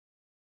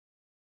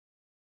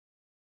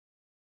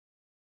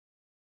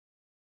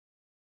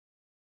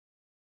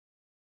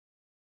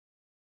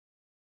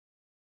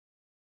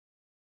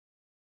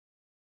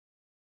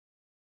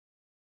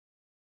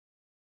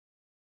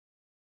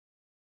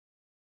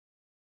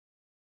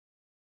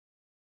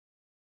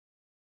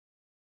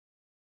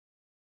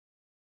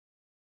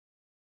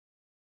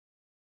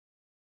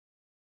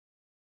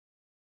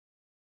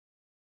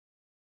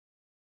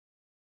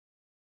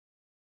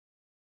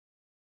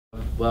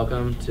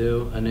welcome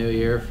to a new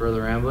year for the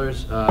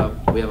Ramblers.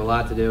 We have a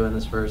lot to do in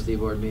this first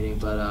E-board meeting,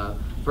 but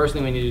first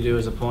thing we need to do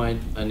is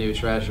appoint a new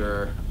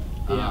treasurer.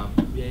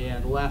 Yeah,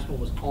 the last one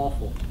was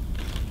awful.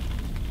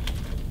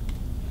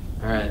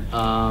 All right,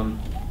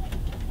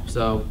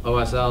 so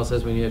OSL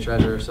says we need a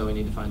treasurer, so we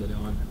need to find a new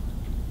one.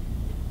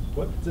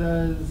 What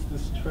does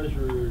this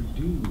treasurer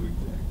do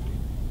exactly?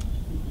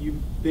 You're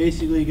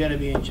basically going to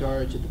be in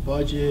charge of the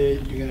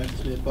budget. You're going to have to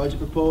submit budget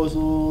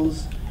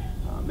proposals,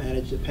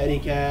 manage the petty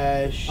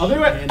cash. I'll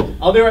do it.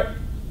 I'll do it.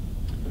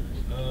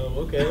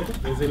 Okay.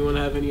 Does anyone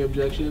have any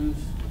objections?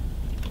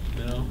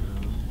 No.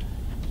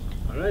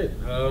 All right.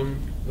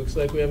 Looks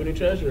like we have a new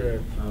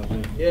treasurer.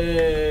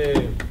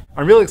 Yay!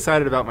 I'm really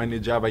excited about my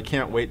new job. I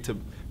can't wait to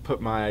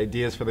put my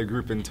ideas for the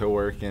group into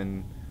work,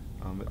 and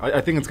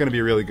I think it's going to be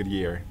a really good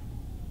year.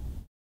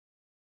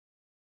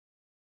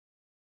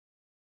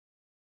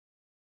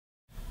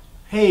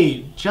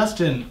 Hey,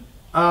 Justin,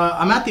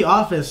 I'm at the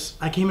office.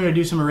 I came here to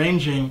do some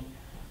arranging,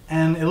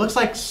 and it looks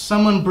like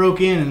someone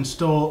broke in and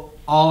stole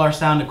all our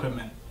sound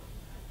equipment.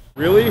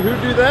 Really?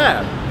 Who'd do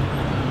that?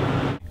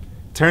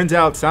 Turns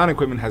out sound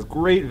equipment has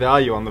great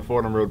value on the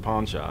Fordham Road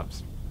pawn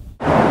shops.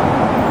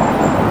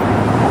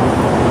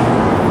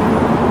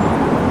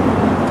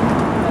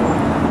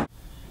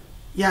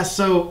 Yeah,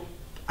 so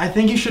I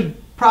think you should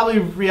probably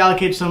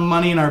reallocate some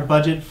money in our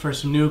budget for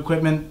some new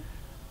equipment.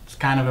 It's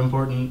kind of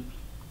important.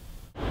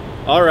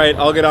 All right,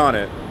 I'll get on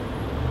it.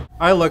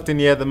 I looked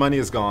and yeah, the money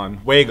is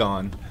gone. Way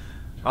gone.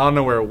 I don't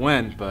know where it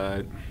went,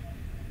 but...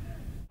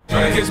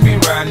 Tryna catch me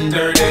riding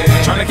dirty.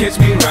 Tryna catch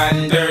me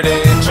riding dirty.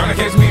 Tryna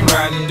catch me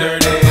riding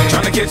dirty.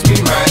 Tryna catch me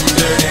riding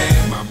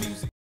dirty. My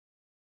music.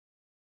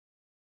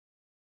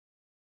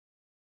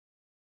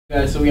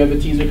 Guys, so we have a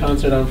teaser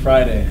concert on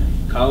Friday.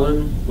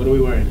 Colin, what are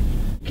we wearing?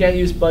 Can't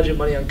use budget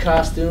money on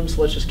costumes,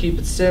 so let's just keep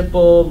it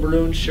simple.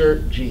 Maroon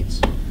shirt, jeans.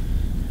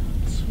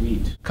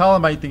 Sweet.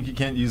 Colin might think you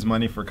can't use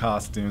money for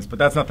costumes, but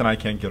that's nothing I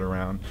can't get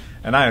around.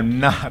 And I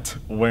am not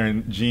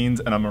wearing jeans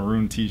and a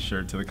maroon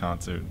t-shirt to the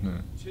concert.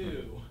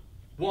 2,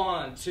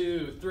 1,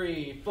 2,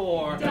 3,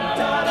 4.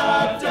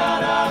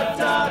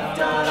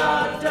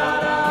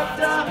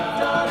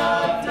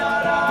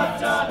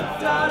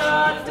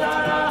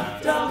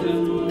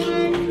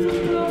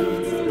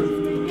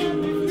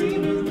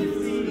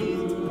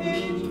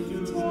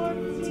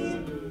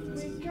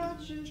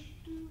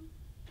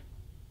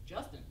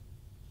 Justin,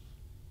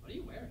 what are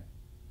you wearing?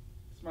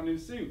 It's my new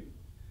suit,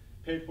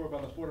 paid for by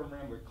the Fordham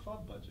Rambler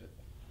Club budget.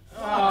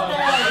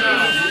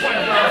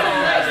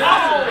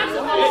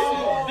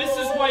 This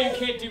is why you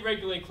can't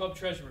deregulate club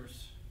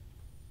treasurers.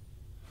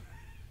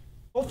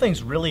 The whole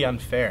thing's really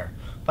unfair.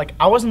 Like,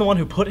 I wasn't the one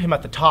who put him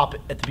at the top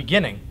at the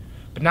beginning,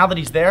 but now that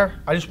he's there,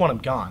 I just want him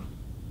gone.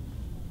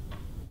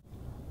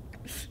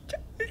 He's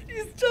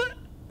just...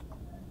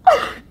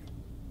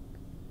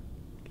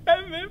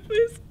 Kevin,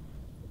 please.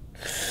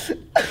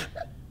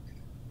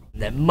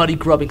 That muddy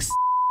grubbing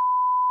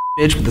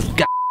bitch with his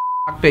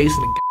face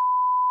and a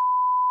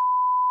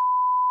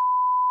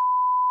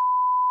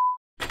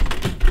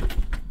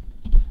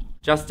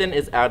Justin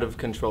is out of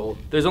control.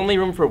 There's only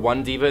room for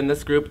one diva in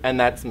this group, and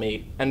that's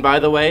me. And by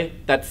the way,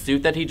 that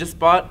suit that he just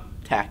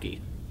bought,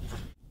 tacky.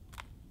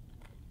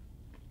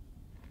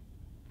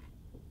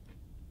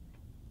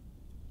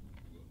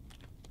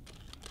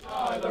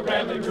 The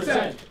Rambling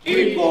Percent.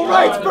 Equal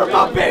rights for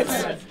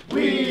Muppets.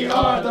 We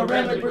are the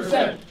Rambling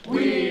Percent.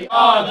 We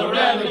are the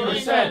Rambling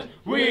Percent.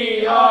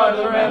 We are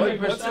the Rambling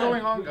Percent. What's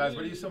going on, guys?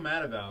 What are you so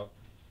mad about?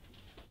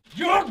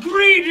 Your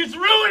greed is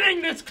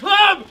ruining this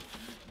club!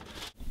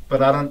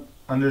 But I don't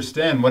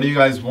understand. What do you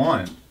guys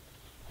want?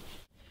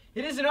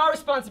 It isn't our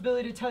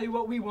responsibility to tell you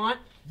what we want.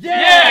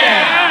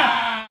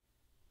 Yeah!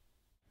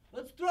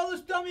 Let's throw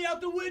this dummy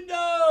out the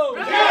window!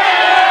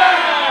 Yeah!